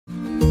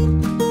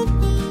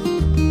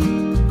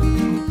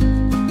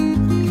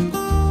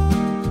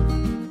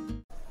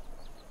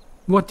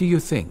What do you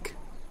think?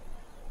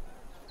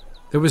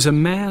 There was a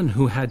man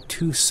who had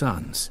 2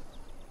 sons.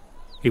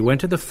 He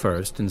went to the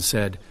first and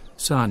said,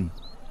 "Son,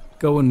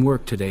 go and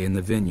work today in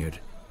the vineyard."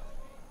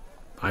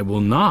 "I will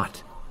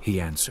not,"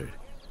 he answered.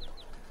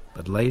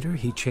 But later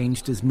he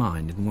changed his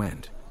mind and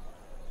went.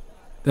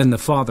 Then the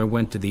father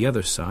went to the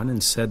other son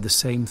and said the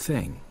same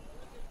thing.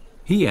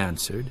 He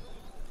answered,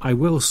 "I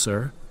will,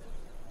 sir."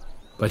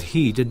 But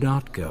he did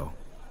not go.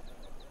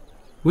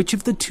 Which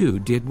of the 2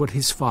 did what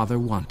his father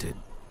wanted?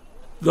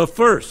 "The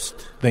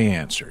first," they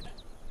answered.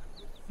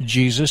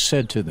 Jesus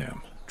said to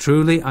them,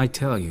 "Truly I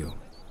tell you,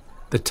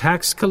 the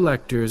tax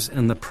collectors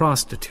and the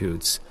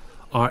prostitutes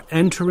are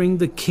entering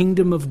the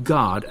kingdom of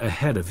God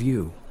ahead of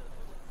you.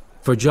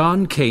 For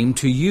John came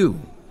to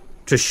you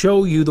to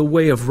show you the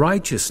way of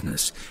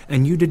righteousness,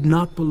 and you did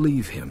not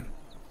believe him.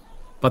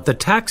 But the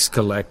tax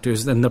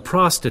collectors and the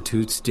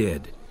prostitutes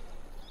did.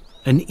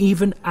 And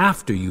even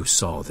after you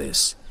saw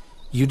this,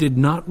 you did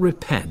not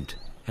repent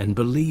and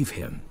believe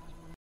him."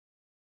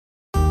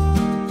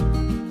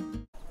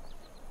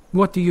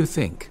 What do you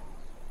think?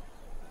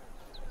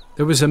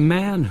 There was a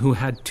man who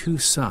had 2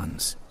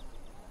 sons.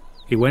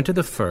 He went to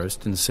the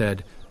first and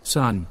said,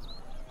 "Son,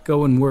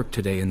 go and work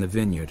today in the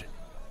vineyard."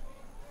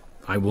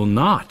 "I will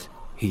not,"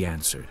 he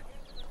answered.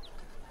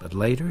 But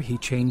later he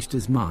changed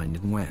his mind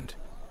and went.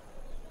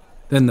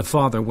 Then the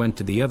father went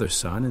to the other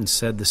son and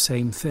said the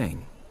same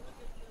thing.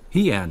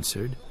 He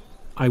answered,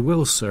 "I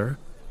will, sir."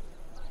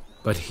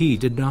 But he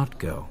did not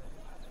go.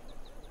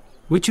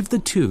 Which of the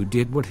 2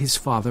 did what his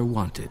father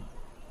wanted?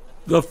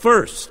 "The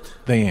first,"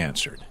 they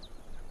answered.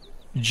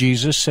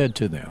 Jesus said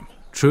to them,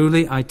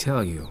 "Truly I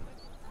tell you,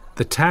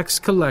 the tax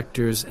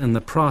collectors and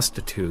the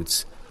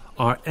prostitutes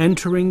are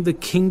entering the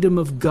kingdom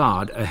of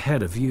God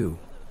ahead of you.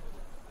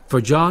 For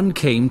John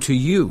came to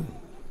you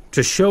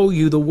to show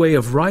you the way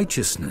of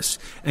righteousness,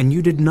 and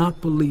you did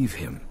not believe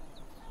him.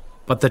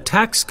 But the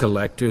tax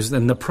collectors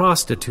and the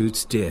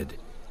prostitutes did.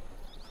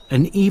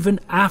 And even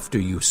after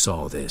you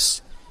saw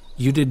this,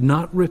 you did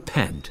not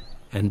repent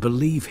and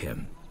believe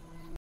him."